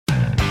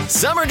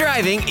Summer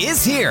driving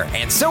is here,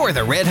 and so are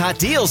the red-hot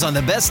deals on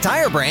the best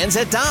tire brands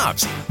at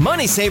Dobbs.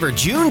 Money Saver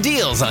June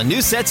deals on new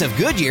sets of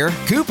Goodyear,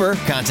 Cooper,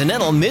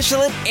 Continental,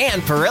 Michelin,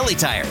 and Pirelli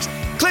tires.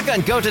 Click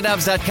on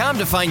GoToDobbs.com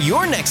to find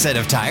your next set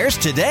of tires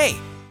today.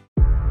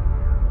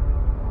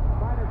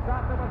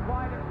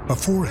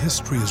 Before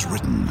history is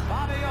written,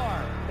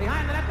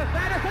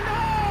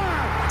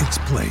 it's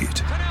played.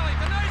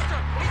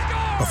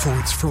 Before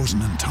it's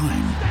frozen in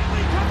time,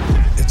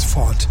 it's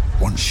fought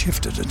one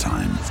shift at a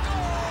time.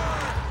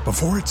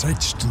 Before it's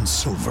etched in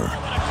silver,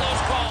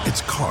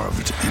 it's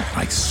carved in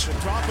ice.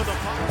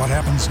 What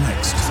happens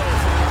next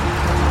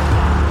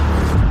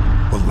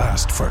will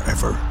last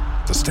forever.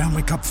 The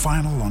Stanley Cup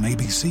Final on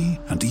ABC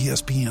and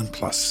ESPN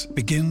Plus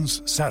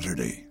begins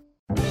Saturday.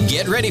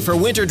 Get ready for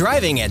winter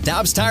driving at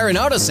Dobbs Tire and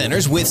Auto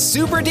Centers with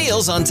super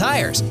deals on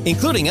tires,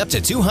 including up to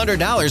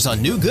 $200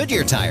 on new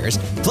Goodyear tires,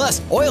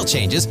 plus oil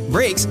changes,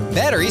 brakes,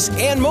 batteries,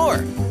 and more.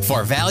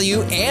 For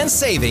value and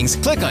savings,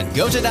 click on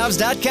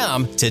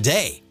GoToDobbs.com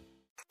today.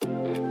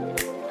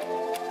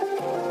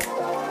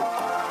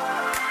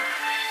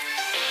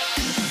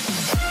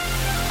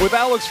 With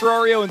Alex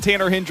Ferrario and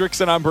Tanner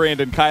Hendrickson, I'm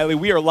Brandon Kiley.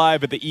 We are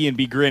live at the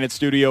E&B Granite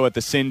Studio at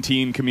the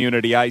Centene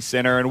Community Ice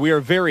Center, and we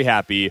are very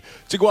happy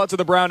to go out to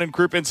the Brown and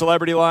Crouppen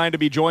Celebrity Line to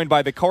be joined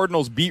by the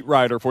Cardinals beat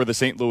writer for the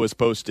St. Louis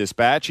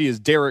Post-Dispatch. He is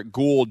Derek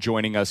Gould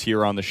joining us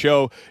here on the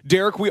show.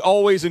 Derek, we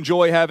always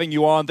enjoy having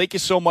you on. Thank you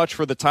so much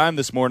for the time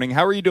this morning.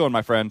 How are you doing,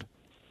 my friend?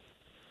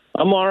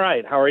 I'm all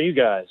right. How are you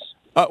guys?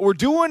 We're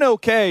doing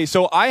okay.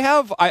 So I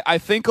have, I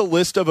think, a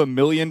list of 1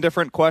 million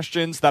different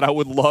questions that I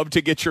would love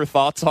to get your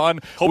thoughts on.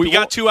 We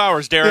got 2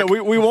 hours, Derek.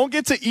 Yeah, we won't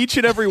get to each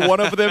and every one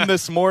of them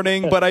this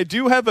morning, but I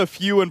do have a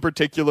few in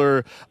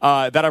particular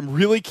that I'm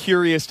really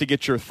curious to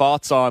get your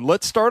thoughts on.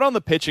 Let's start on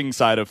the pitching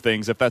side of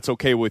things, if that's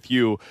okay with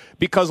you,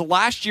 because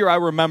last year I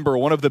remember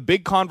one of the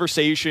big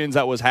conversations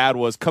that was had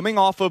was coming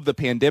off of the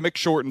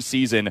pandemic-shortened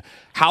season,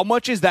 how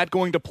much is that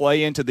going to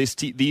play into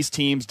these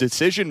teams'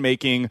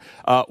 decision-making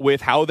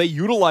with how they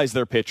utilize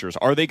their pitchers?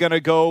 Are they going to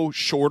go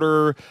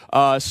shorter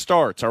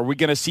starts? Are we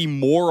going to see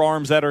more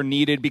arms that are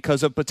needed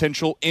because of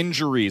potential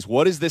injuries?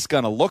 What is this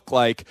going to look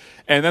like?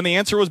 And then the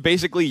answer was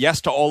basically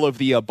yes to all of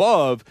the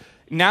above.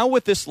 Now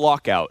with this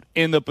lockout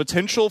and the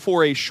potential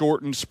for a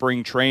shortened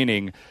spring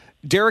training,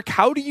 Derek,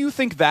 how do you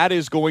think that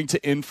is going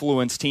to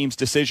influence teams'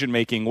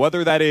 decision-making,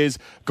 whether that is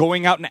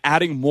going out and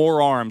adding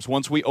more arms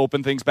once we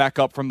open things back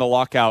up from the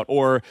lockout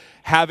or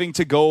having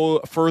to go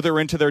further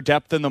into their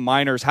depth in the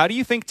minors? How do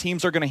you think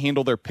teams are going to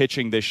handle their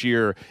pitching this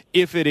year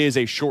if it is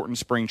a shortened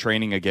spring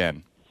training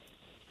again?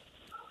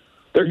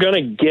 They're going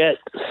to get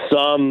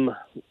some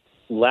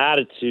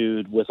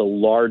latitude with a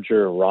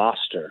larger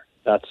roster.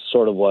 That's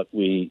sort of what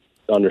we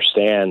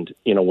understand,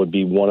 would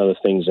be one of the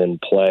things in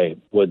play,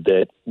 would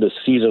that the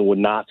season would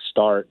not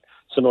start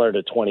similar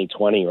to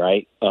 2020,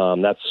 right?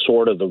 That's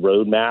sort of the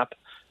roadmap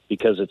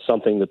because it's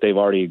something that they've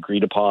already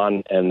agreed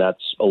upon, and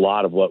that's a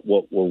lot of what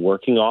we're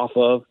working off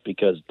of,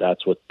 because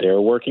that's what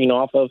they're working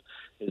off of,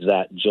 is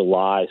that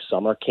July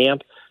summer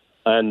camp,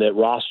 and that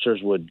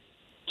rosters would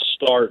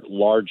start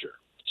larger.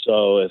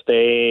 So if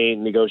they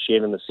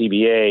negotiate in the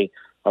CBA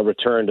a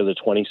return to the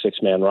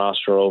 26-man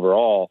roster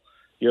overall,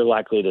 you're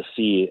likely to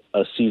see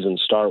a season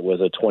start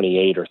with a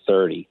 28 or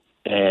 30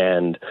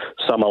 and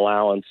some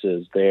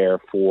allowances there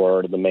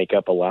for the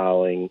makeup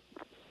allowing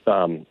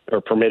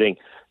or permitting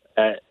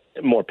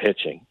more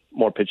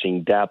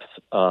pitching depth,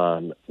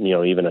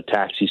 even a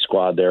taxi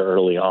squad there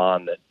early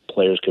on that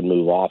players could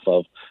move off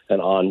of and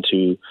on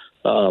to,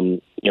 a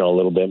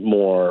little bit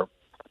more,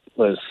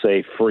 let's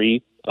say,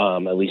 free,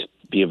 at least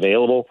be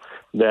available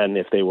than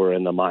if they were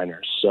in the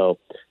minors. So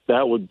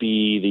that would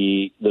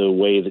be the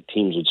way that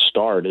teams would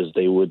start, is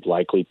they would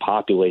likely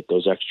populate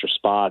those extra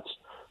spots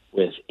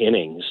with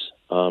innings.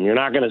 You're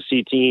not going to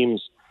see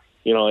teams,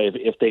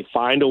 if they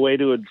find a way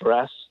to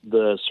address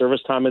the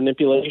service time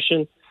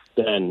manipulation,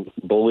 then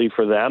bully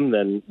for them.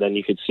 Then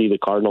you could see the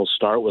Cardinals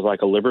start with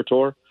like a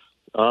Liberatore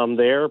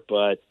there,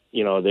 but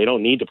they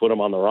don't need to put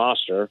them on the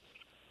roster,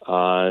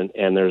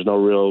 and there's no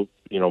real.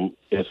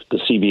 If the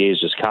CBA is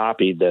just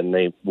copied, then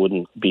they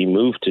wouldn't be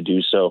moved to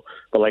do so.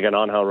 But like an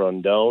Angel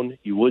Rondon,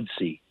 you would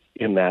see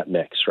in that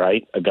mix,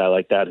 right? A guy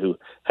like that who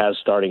has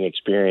starting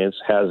experience,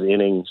 has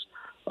innings,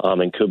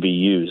 and could be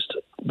used.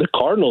 The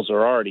Cardinals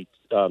are already,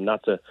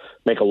 not to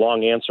make a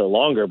long answer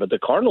longer, but the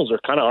Cardinals are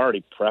kind of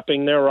already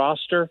prepping their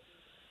roster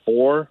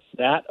for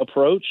that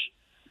approach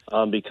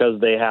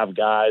because they have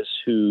guys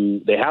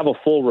they have a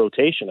full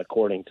rotation,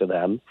 according to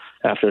them,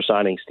 after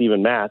signing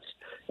Steven Matz.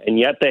 And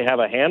yet they have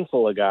a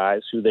handful of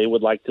guys who they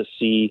would like to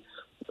see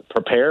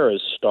prepare as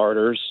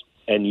starters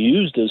and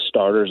used as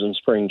starters in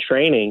spring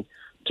training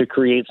to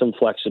create some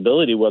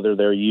flexibility, whether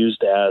they're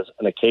used as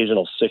an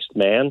occasional sixth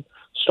man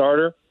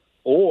starter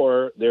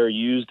or they're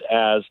used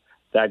as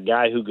that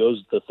guy who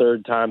goes the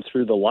third time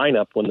through the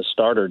lineup when the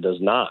starter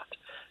does not.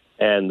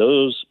 And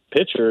those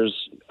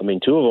pitchers,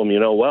 two of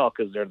them well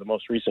because they're the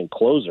most recent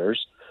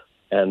closers,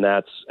 and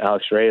that's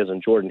Alex Reyes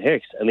and Jordan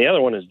Hicks. And the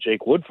other one is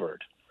Jake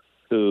Woodford,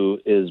 who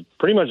is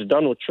pretty much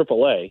done with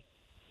AAA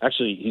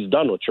Actually, he's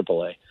done with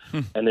AAA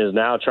and is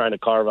now trying to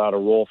carve out a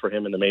role for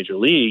him in the major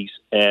leagues.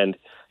 And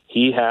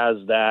he has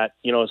that,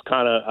 it's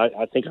kind of,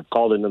 I think I've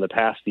called it in the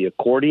past the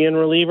accordion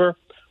reliever,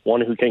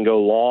 one who can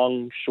go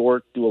long,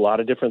 short, do a lot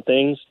of different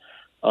things.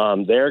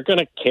 They're going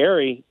to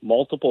carry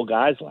multiple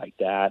guys like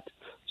that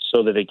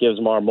so that it gives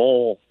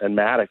Marmol and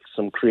Maddox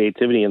some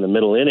creativity in the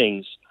middle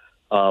innings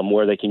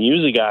where they can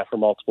use a guy for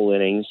multiple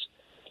innings.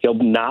 He'll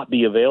not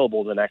be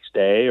available the next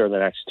day or the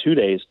next 2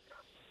 days,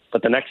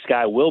 but the next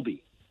guy will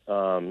be.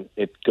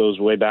 It goes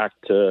way back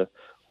to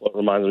what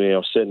reminds me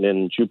of sitting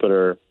in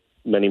Jupiter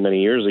many,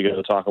 many years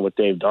ago talking with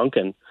Dave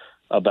Duncan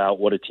about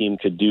what a team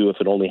could do if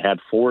it only had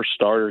 4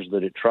 starters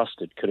that it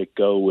trusted. Could it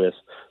go with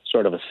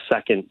sort of a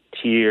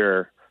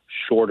second-tier,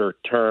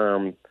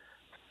 shorter-term,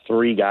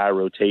 3-guy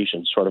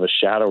rotation, sort of a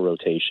shadow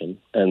rotation?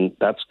 And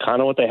that's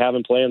kind of what they have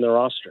in play in their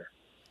roster.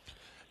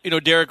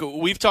 Derek,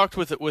 we've talked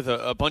with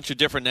a bunch of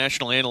different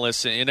national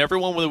analysts, and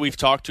everyone that we've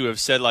talked to have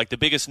said, the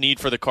biggest need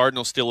for the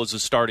Cardinals still is a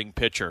starting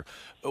pitcher.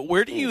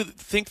 Where do you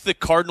think the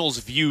Cardinals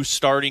view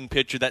starting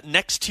pitcher, that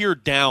next tier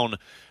down,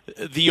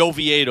 the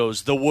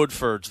Oviedos, the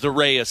Woodfords, the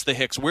Reyes, the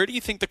Hicks? Where do you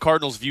think the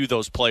Cardinals view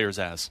those players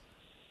as?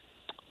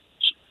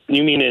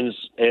 You mean as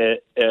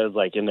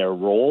in their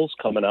roles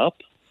coming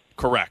up?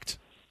 Correct.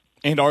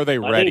 And are they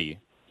ready?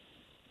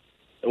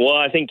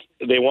 I think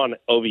they want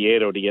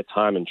Oviedo to get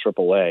time in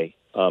AAA.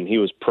 He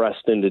was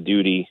pressed into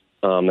duty.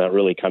 That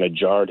really kind of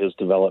jarred his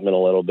development a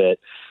little bit.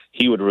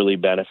 He would really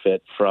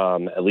benefit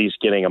from at least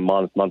getting a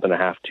month and a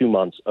half, 2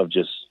 months of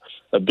just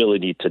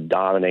ability to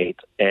dominate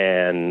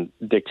and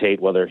dictate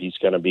whether he's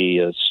going to be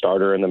a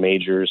starter in the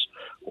majors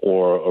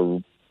or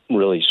a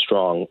really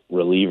strong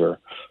reliever.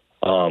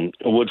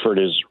 Woodford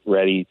is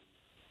ready.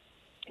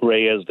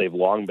 Reyes, they've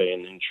long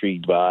been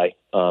intrigued by.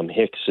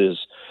 Hicks is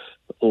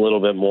a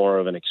little bit more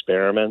of an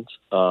experiment,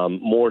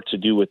 more to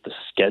do with the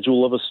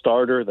schedule of a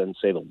starter than,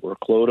 say, the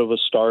workload of a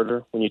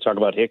starter when you talk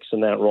about Hicks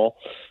in that role.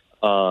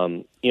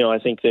 I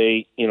think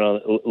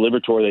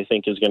Liberatore, they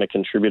think, is going to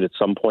contribute at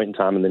some point in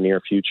time in the near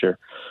future.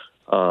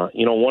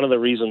 One of the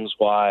reasons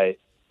why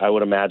I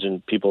would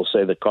imagine people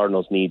say the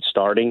Cardinals need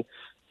starting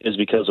is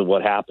because of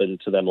what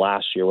happened to them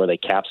last year where they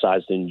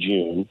capsized in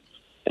June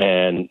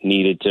and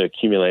needed to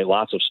accumulate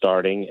lots of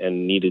starting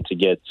and needed to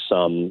get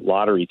some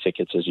lottery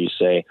tickets, as you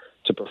say,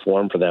 to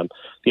perform for them.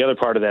 The other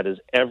part of that is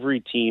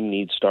every team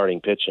needs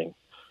starting pitching.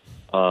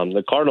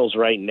 The Cardinals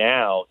right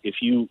now,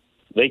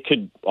 they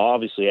could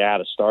obviously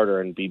add a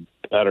starter and be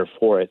better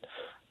for it,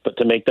 but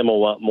to make them a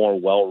lot more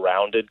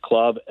well-rounded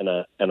club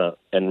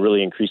and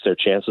really increase their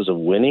chances of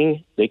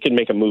winning, they could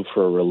make a move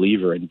for a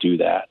reliever and do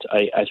that.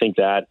 I think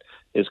that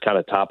is kind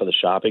of top of the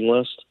shopping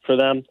list for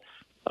them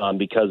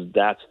because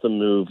that's the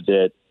move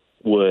that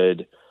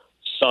would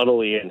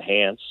subtly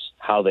enhance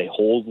how they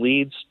hold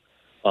leads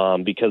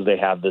because they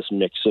have this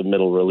mix of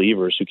middle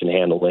relievers who can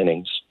handle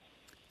innings.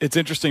 It's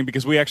interesting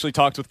because we actually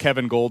talked with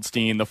Kevin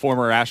Goldstein, the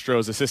former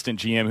Astros assistant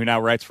GM who now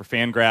writes for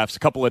Fangraphs, a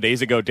couple of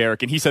days ago,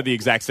 Derek, and he said the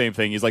exact same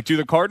thing. He's like, do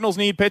the Cardinals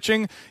need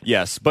pitching?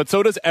 Yes, but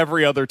so does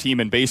every other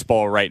team in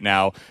baseball right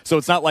now. So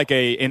it's not like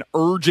an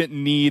urgent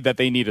need that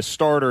they need a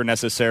starter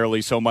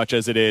necessarily so much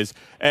as it is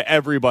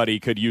everybody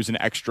could use an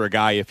extra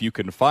guy if you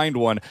can find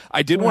one.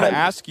 I did want to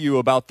ask you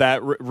about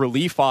that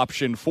relief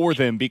option for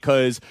them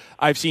because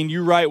I've seen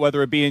you write,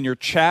 whether it be in your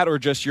chat or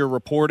just your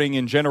reporting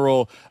in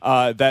general,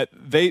 that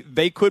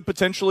they could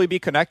potentially be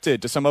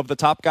connected to some of the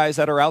top guys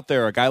that are out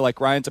there. A guy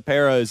like Ryan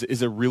Tepera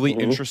is a really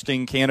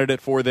interesting candidate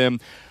for them.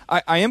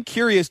 I am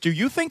curious, do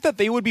you think that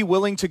they would be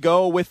willing to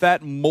go with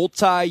that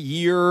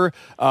multi-year,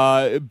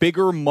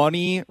 bigger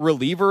money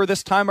reliever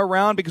this time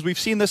around? Because we've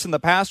seen this in the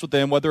past with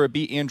them, whether it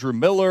be Andrew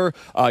Miller,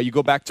 you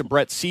go back to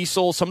Brett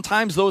Cecil.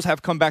 Sometimes those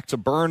have come back to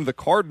burn the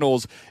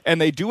Cardinals,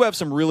 and they do have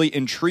some really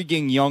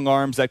intriguing young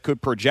arms that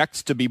could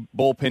project to be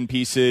bullpen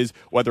pieces,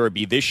 whether it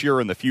be this year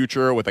or in the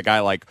future with a guy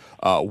like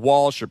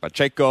Walsh or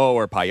Pacheco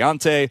or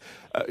Payante.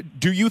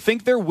 Do you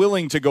think they're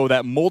willing to go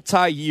that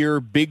multi-year,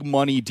 big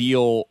money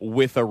deal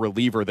with a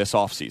reliever this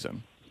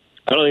offseason?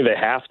 I don't think they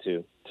have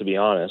to be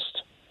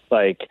honest.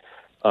 I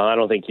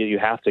don't think you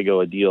have to go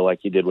a deal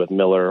like you did with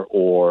Miller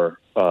or,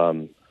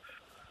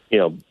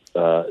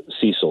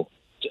 Cecil.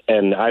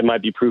 And I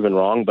might be proven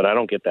wrong, but I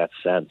don't get that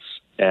sense.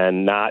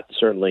 And not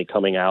certainly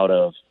coming out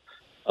of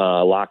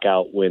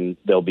lockout when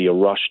there'll be a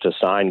rush to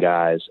sign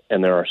guys,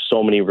 and there are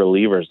so many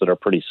relievers that are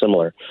pretty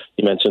similar.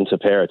 You mentioned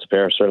Tepera.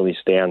 Tepera certainly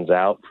stands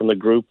out from the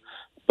group,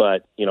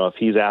 but if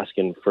he's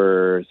asking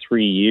for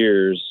 3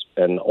 years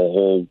and a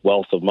whole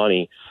wealth of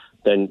money,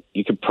 then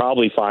you could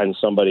probably find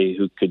somebody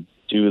who could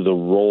do the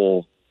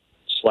role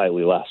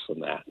slightly less than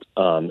that.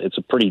 It's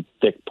a pretty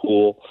thick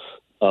pool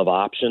of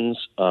options.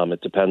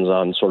 It depends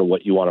on sort of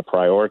what you want to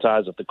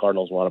prioritize. If the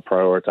Cardinals want to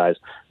prioritize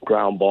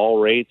ground ball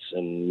rates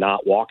and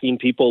not walking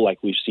people like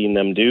we've seen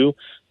them do,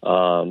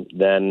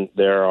 then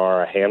there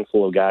are a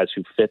handful of guys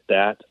who fit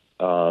that.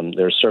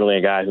 There's certainly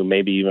a guy who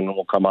maybe even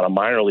will come on a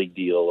minor league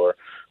deal or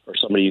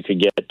somebody you could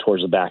get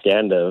towards the back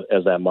end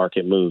as that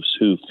market moves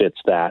who fits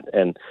that.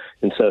 And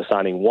instead of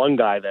signing one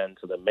guy then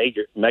to the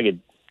mega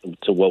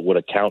to what would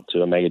account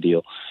to a mega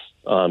deal,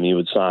 you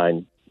would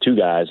sign two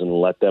guys and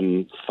let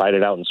them fight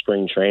it out in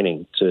spring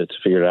training to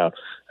figure it out.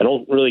 I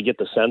don't really get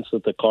the sense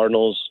that the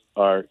Cardinals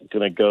are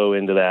going to go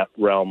into that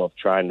realm of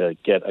trying to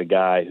get a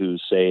guy who,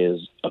 say,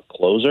 is a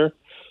closer.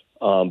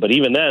 But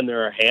even then,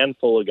 there are a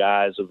handful of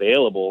guys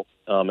available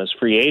as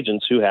free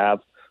agents who have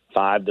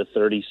 5 to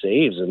 30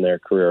 saves in their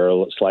career,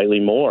 or slightly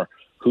more,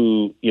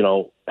 who,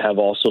 have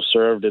also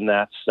served in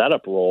that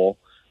setup role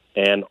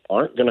and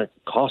aren't going to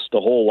cost a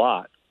whole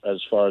lot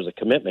as far as a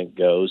commitment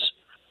goes.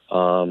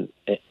 I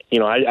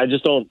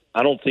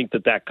don't think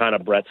that kind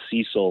of Brett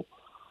Cecil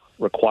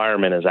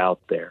requirement is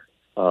out there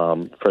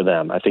for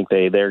them. I think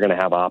they're going to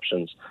have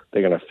options.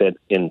 They're going to fit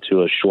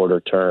into a shorter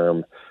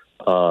term,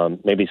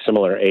 maybe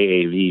similar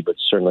AAV, but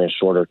certainly a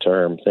shorter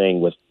term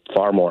thing with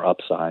far more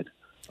upside.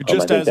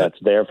 I think that's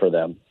there for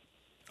them.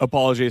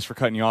 Apologies for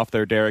cutting you off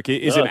there, Derek.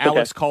 Is an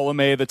Alex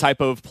Colomé the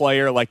type of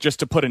player, like, just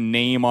to put a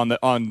name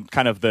on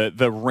kind of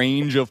the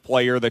range of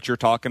player that you're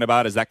talking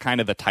about? Is that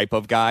kind of the type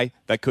of guy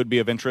that could be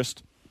of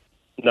interest?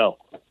 No.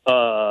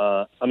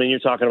 You're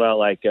talking about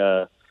like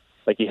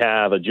you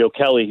have a Joe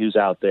Kelly who's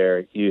out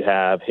there. You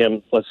have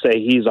him, let's say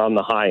he's on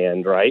the high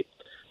end, right?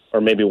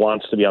 Or maybe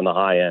wants to be on the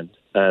high end.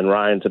 And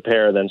Ryan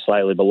Tepera then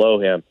slightly below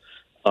him.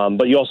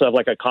 But you also have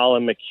like a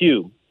Colin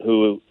McHugh,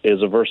 who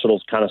is a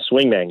versatile kind of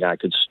swingman guy,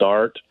 could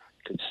start,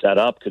 could set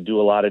up, could do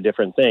a lot of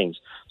different things.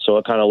 So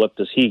what kind of look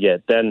does he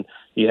get? Then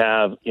you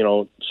have,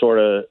 you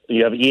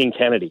have Ian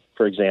Kennedy,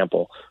 for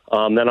example.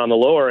 Then on the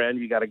lower end,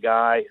 you got a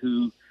guy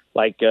who,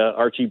 like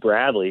Archie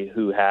Bradley,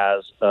 who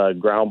has a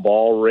ground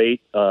ball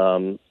rate,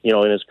 in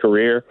his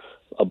career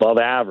above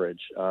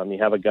average. You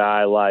have a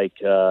guy like,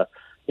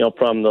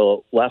 from the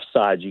left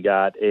side, you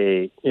got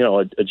a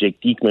Jake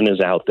Diekman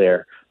is out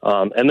there.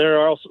 And there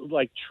are also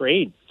like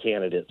trade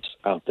candidates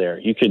out there.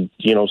 You could,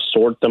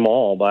 sort them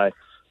all by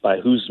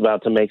who's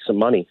about to make some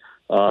money.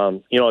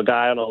 A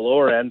guy on the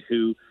lower end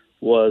who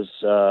was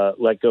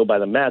let go by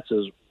the Mets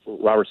is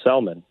Robert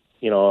Selman,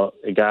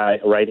 a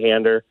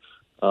right-hander,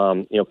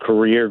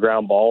 career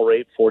ground ball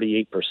rate,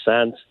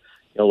 48%.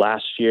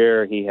 Last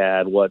year he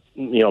had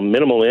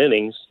minimal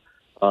innings,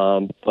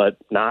 but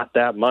not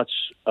that much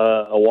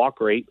a walk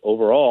rate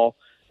overall.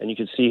 And you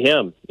could see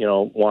him,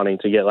 wanting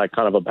to get like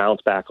kind of a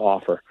bounce back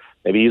offer.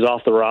 Maybe he's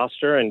off the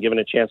roster and given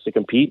a chance to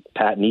compete,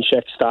 Pat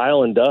Neshek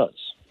style, and does.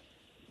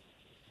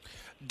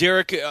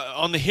 Derek,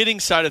 on the hitting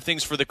side of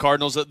things for the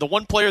Cardinals, the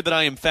one player that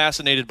I am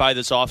fascinated by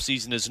this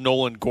offseason is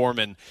Nolan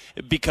Gorman,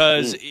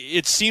 because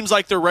it seems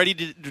like they're ready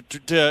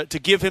to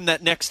give him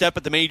that next step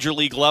at the major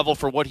league level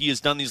for what he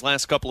has done these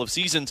last couple of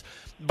seasons.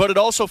 But it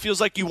also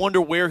feels like you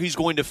wonder where he's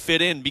going to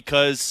fit in,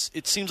 because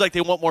it seems like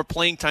they want more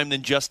playing time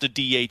than just a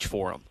DH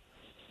for him.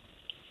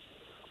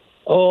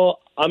 Oh,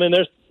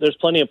 there's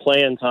plenty of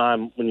playing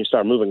time when you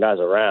start moving guys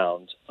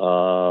around.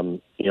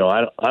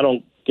 I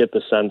don't get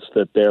the sense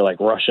that they're like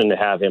rushing to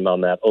have him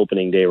on that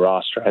opening day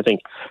roster. I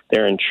think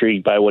they're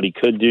intrigued by what he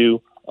could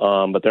do,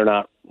 but they're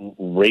not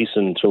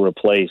racing to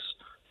replace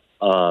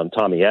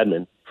Tommy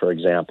Edman, for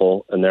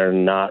example, and they're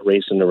not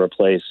racing to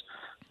replace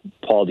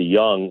Paul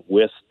DeJong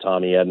with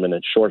Tommy Edman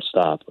at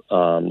shortstop.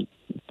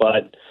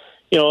 But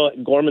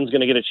Gorman's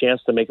going to get a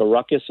chance to make a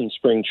ruckus in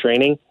spring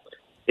training.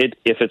 If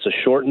it's a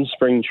shortened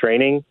spring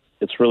training,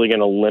 it's really going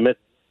to limit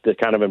the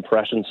kind of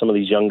impression some of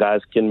these young guys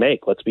can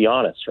make. Let's be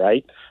honest,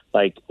 right?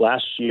 Like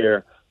last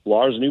year,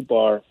 Lars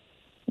Nootbaar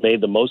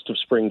made the most of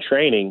spring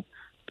training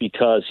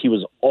because he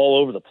was all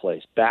over the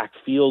place.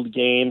 Backfield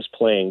games,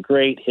 playing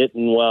great,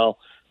 hitting well,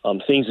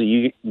 things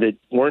that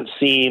weren't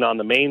seen on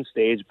the main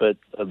stage, but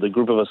the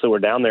group of us that were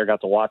down there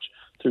got to watch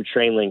through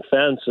chain link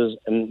fences,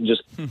 and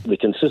just the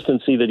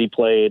consistency that he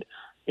played,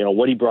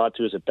 what he brought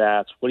to his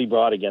at-bats, what he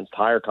brought against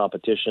higher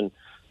competition.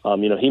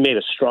 He made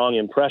a strong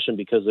impression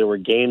because there were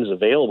games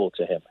available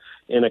to him.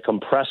 In a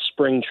compressed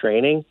spring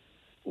training,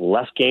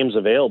 less games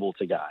available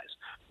to guys.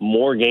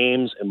 More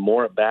games and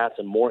more at-bats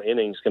and more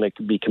innings going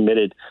to be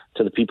committed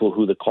to the people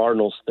who the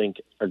Cardinals think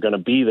are going to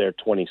be their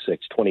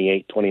 26,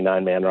 28,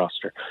 29-man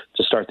roster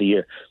to start the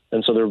year.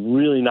 And so there's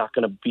really not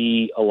going to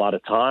be a lot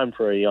of time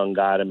for a young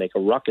guy to make a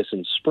ruckus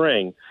in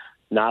spring,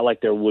 not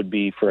like there would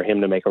be for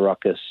him to make a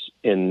ruckus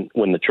when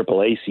the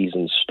AAA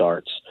season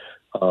starts.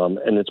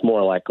 And it's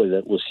more likely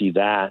that we'll see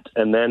that.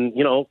 And then,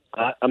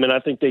 I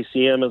think they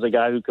see him as a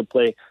guy who could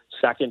play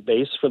second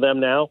base for them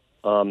now.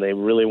 They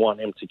really want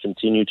him to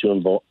continue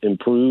to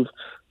improve,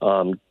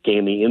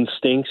 gain the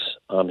instincts.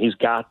 He's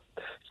got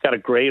a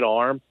great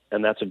arm,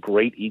 and that's a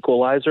great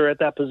equalizer at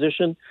that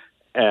position,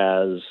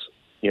 as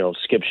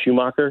Skip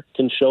Schumacher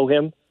can show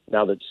him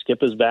now that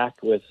Skip is back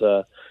with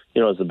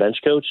as the bench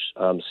coach.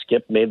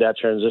 Skip made that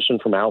transition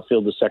from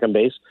outfield to second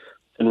base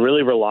and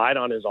really relied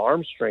on his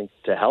arm strength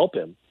to help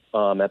him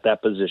at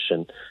that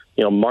position.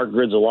 Mark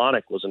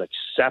Grizzolonic was an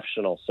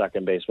exceptional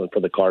second baseman for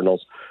the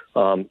Cardinals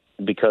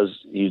because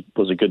he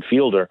was a good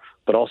fielder,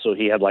 but also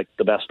he had like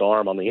the best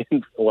arm on the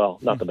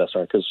not the best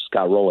arm because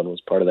Scott Rowland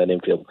was part of that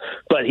infield,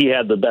 but he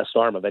had the best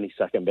arm of any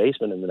second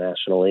baseman in the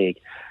National League.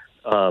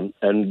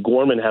 And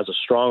Gorman has a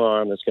strong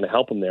arm that's going to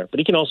help him there, but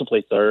he can also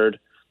play third.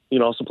 He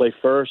can also play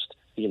first.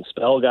 He can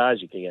spell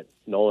guys. You can get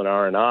Nolan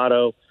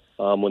Arenado.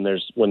 when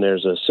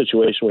there's a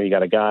situation where you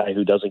got a guy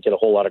who doesn't get a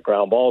whole lot of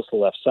ground balls to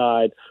the left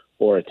side,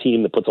 or a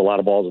team that puts a lot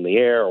of balls in the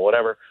air or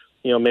whatever,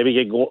 maybe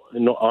get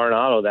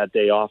Arenado that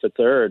day off at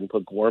third and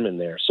put Gorman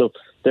there. So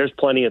there are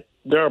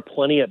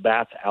plenty at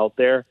bats out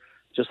there,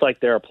 just like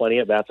there are plenty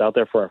at bats out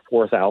there for a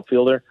fourth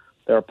outfielder.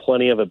 There are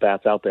plenty of at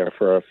bats out there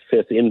for a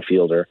fifth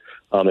infielder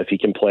if he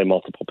can play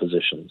multiple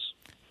positions.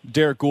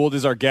 Derek Gould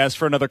is our guest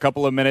for another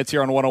couple of minutes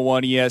here on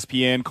 101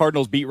 ESPN,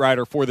 Cardinals beat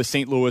writer for the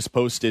St. Louis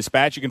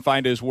Post-Dispatch. You can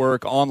find his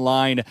work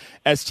online,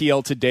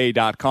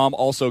 stltoday.com.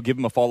 Also, give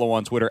him a follow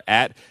on Twitter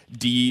at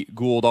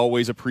 @DGould.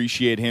 Always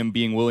appreciate him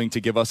being willing to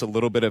give us a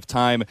little bit of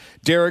time.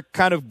 Derek,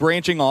 kind of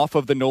branching off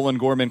of the Nolan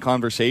Gorman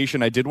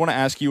conversation, I did want to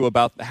ask you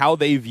about how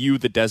they view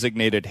the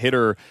designated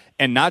hitter,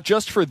 and not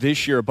just for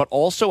this year, but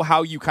also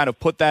how you kind of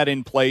put that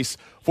in place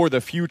for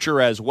the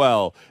future as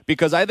well.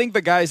 Because I think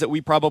the guys that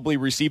we probably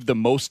received the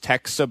most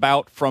texts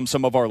about from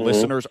some of our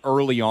listeners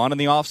early on in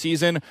the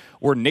offseason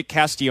were Nick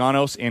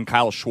Castellanos and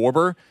Kyle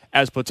Schwarber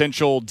as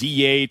potential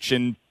DH,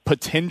 and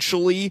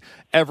potentially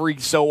every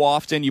so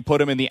often you put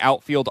them in the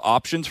outfield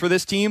options for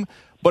this team.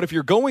 But if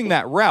you're going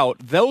that route,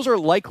 those are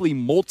likely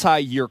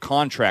multi-year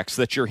contracts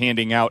that you're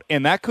handing out,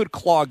 and that could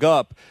clog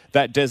up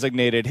that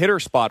designated hitter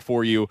spot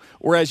for you.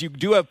 Whereas you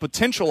do have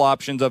potential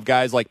options of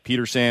guys like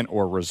Peterson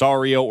or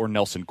Rosario or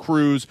Nelson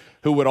Cruz,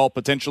 who would all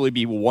potentially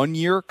be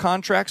one-year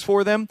contracts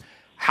for them.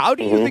 How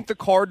do you think the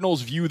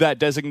Cardinals view that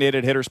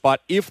designated hitter spot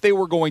if they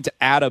were going to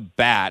add a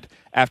bat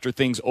after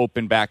things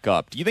open back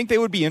up? Do you think they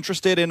would be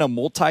interested in a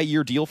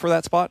multi-year deal for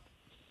that spot?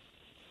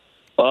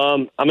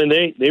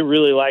 They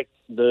really like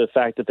the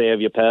fact that they have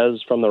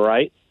Yepez from the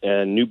right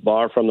and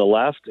Nootbaar from the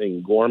left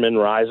and Gorman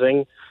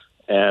rising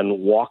and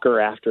Walker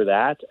after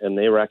that. And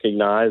they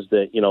recognize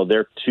that,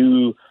 they're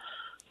two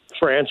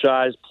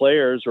franchise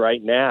players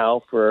right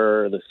now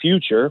for the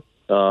future.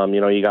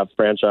 You got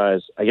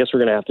franchise, I guess we're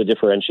going to have to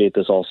differentiate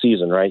this all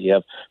season, right? You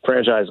have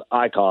franchise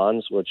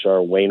icons, which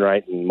are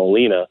Wainwright and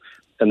Molina.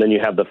 And then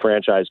you have the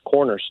franchise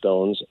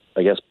cornerstones,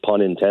 I guess,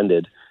 pun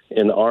intended,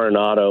 in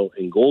Arenado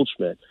and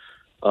Goldschmidt.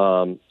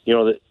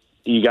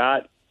 You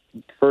got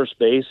first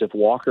base if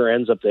Walker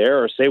ends up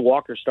there, or say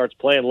Walker starts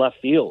playing left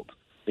field.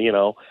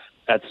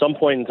 At some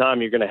point in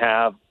time, you're going to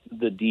have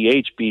the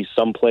DH be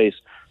someplace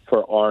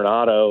for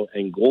Arenado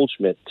and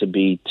Goldschmidt to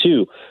be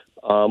too.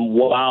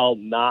 While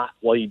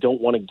you don't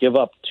want to give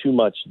up too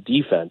much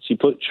defense, you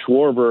put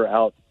Schwarber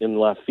out in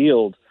left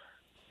field,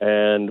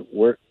 and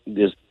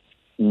does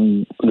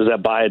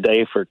that buy a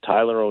day for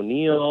Tyler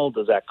O'Neill?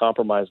 Does that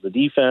compromise the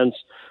defense?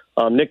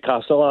 Nick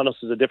Castellanos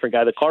is a different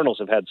guy. The Cardinals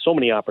have had so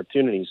many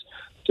opportunities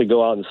to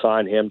go out and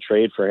sign him,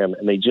 trade for him,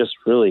 and they just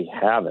really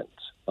haven't.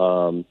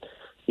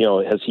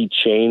 Has he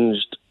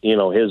changed,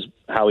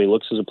 how he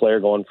looks as a player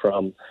going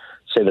from,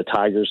 say, the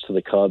Tigers to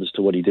the Cubs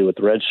to what he did with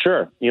the Reds?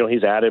 Sure.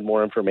 He's added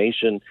more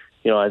information.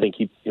 I think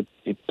he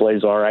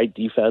plays all right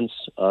defense.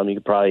 You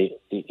could probably,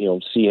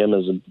 see him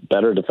as a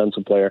better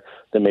defensive player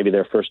than maybe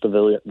their first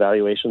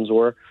evaluations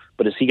were.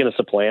 But is he going to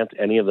supplant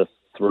any of the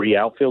three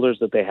outfielders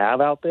that they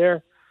have out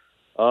there?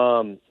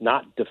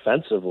 Not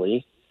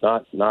defensively,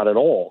 not at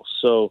all.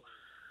 So,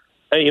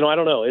 I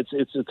don't know.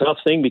 It's a tough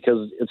thing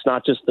because it's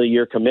not just the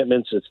year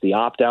commitments, it's the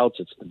opt-outs,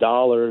 it's the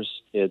dollars,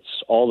 it's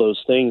all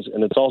those things,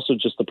 and it's also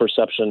just the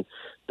perception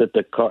that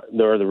the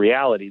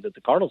reality that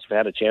the Cardinals have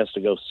had a chance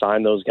to go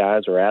sign those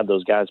guys or add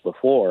those guys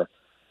before,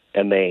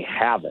 and they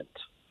haven't.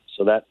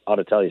 So that ought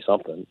to tell you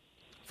something.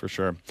 For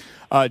sure.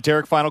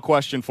 Derek, final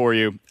question for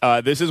you.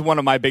 This is one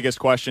of my biggest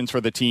questions for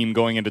the team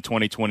going into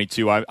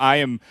 2022. I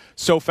am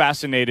so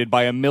fascinated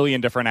by a million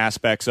different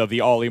aspects of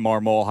the Ollie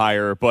Marmol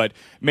hire, but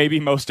maybe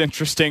most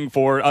interesting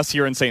for us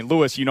here in St.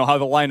 Louis, you know how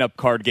the lineup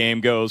card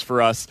game goes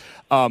for us.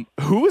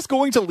 Who is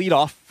going to lead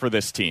off for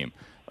this team?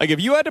 Like,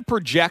 if you had to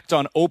project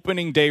on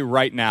opening day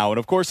right now, and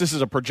of course this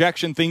is a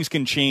projection, things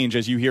can change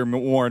as you hear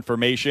more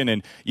information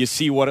and you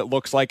see what it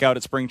looks like out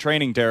at spring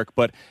training, Derek,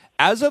 but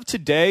as of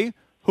today,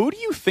 who do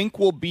you think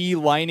will be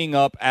lining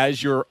up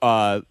as your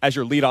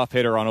leadoff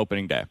hitter on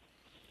opening day?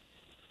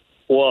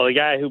 Well, the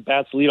guy who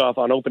bats leadoff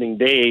on opening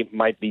day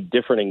might be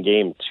different in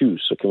game two.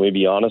 So can we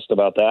be honest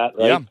about that?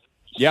 Right?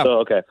 Yeah. So,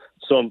 okay.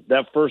 So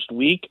that first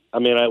week,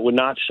 it would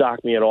not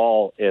shock me at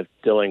all if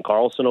Dylan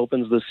Carlson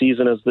opens the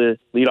season as the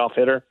leadoff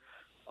hitter.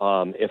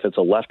 If it's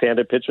a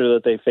left-handed pitcher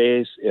that they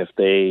face, if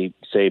they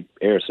say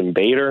Harrison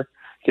Bader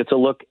gets a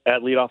look at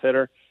leadoff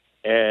hitter.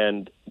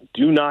 And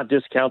do not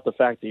discount the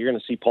fact that you're going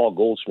to see Paul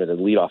Goldschmidt as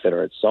leadoff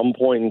hitter at some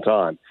point in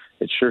time.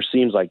 It sure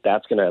seems like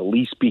that's going to at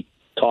least be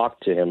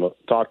talked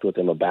with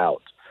him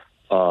about.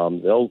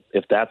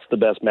 If that's the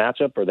best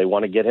matchup, or they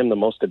want to get him the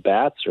most at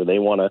bats, or they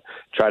want to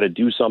try to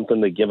do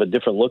something to give a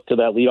different look to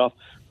that leadoff.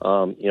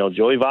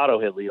 Joey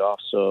Votto hit leadoff,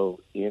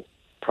 so you're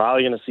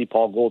probably going to see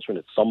Paul Goldschmidt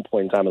at some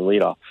point in time in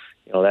leadoff.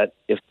 That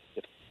if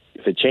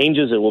it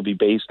changes, it will be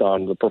based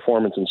on the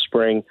performance in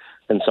spring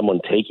and someone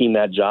taking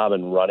that job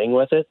and running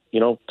with it.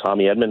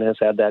 Tommy Edman has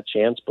had that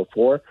chance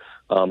before.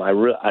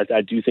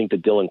 I do think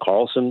that Dylan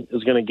Carlson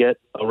is going to get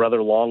a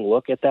rather long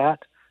look at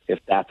that, if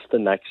that's the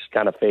next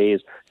kind of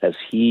phase as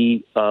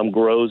he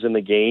grows in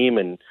the game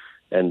and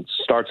and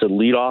starts at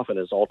leadoff and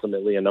is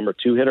ultimately a number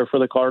 2 hitter for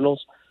the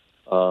Cardinals.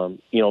 But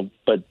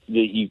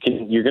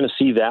you're going to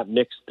see that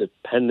mix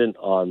dependent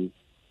on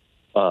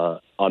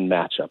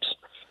matchups.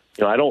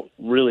 I don't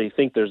really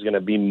think there's going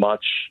to be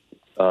much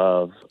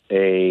of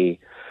a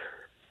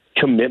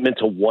commitment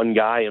to one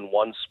guy in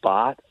one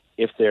spot.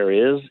 If there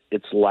is,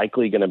 it's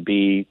likely going to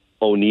be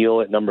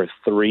O'Neill at number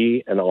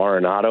 3 and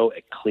Arenado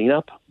at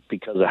cleanup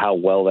because of how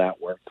well that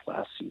worked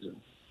last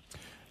season.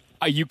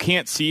 You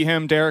can't see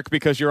him, Derek,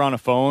 because you're on a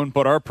phone,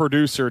 but our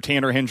producer,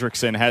 Tanner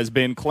Hendrickson, has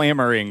been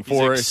clamoring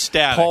for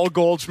Paul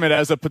Goldschmidt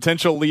as a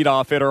potential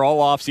leadoff hitter all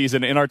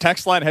offseason, and our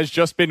text line has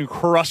just been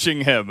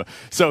crushing him.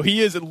 So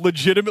he is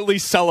legitimately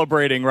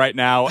celebrating right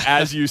now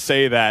as you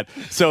say that.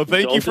 So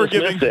thank you for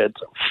giving it.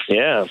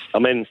 Yeah. I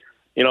mean,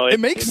 it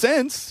makes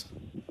sense.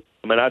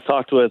 I mean, I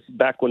talked with,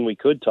 back when we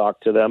could talk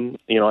to them,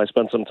 I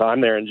spent some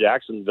time there in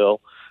Jacksonville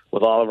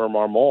with Oliver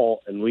Marmol,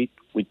 and we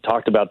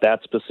talked about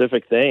that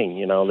specific thing,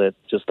 that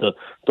just the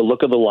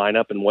look of the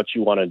lineup and what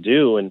you want to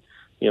do. And,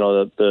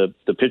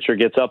 the pitcher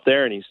gets up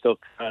there and he's still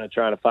kind of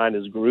trying to find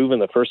his groove.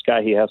 And the first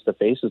guy he has to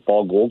face is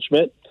Paul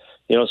Goldschmidt,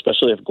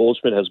 especially if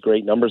Goldschmidt has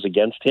great numbers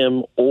against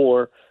him,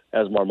 or,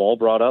 as Marmol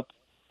brought up,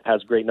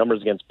 has great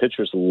numbers against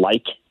pitchers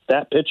like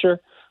that pitcher,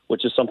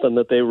 which is something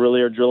that they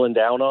really are drilling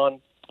down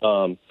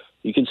on.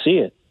 You can see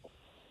it.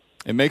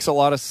 It makes a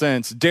lot of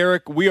sense.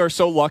 Derek, we are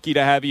so lucky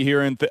to have you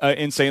here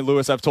in St.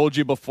 Louis. I've told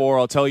you before,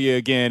 I'll tell you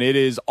again, it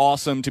is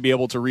awesome to be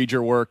able to read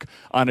your work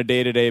on a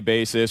day-to-day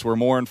basis. We're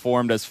more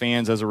informed as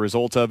fans as a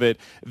result of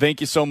it.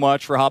 Thank you so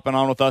much for hopping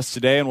on with us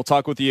today, and we'll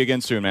talk with you again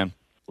soon, man.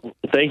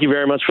 Thank you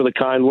very much for the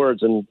kind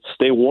words, and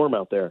stay warm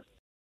out there.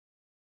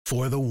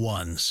 For the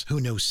ones who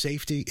know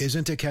safety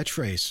isn't a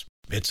catchphrase,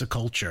 it's a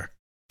culture.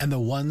 And the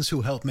ones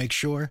who help make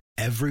sure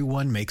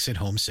everyone makes it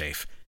home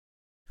safe.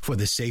 For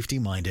the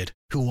safety-minded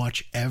who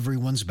watch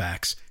everyone's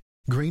backs,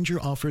 Grainger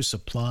offers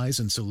supplies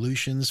and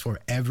solutions for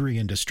every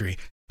industry,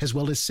 as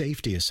well as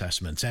safety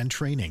assessments and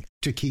training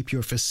to keep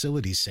your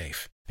facilities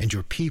safe and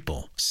your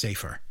people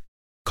safer.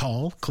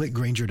 Call, click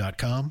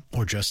Grainger.com,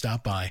 or just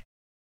stop by.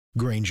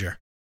 Grainger,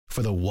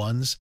 for the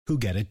ones who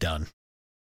get it done.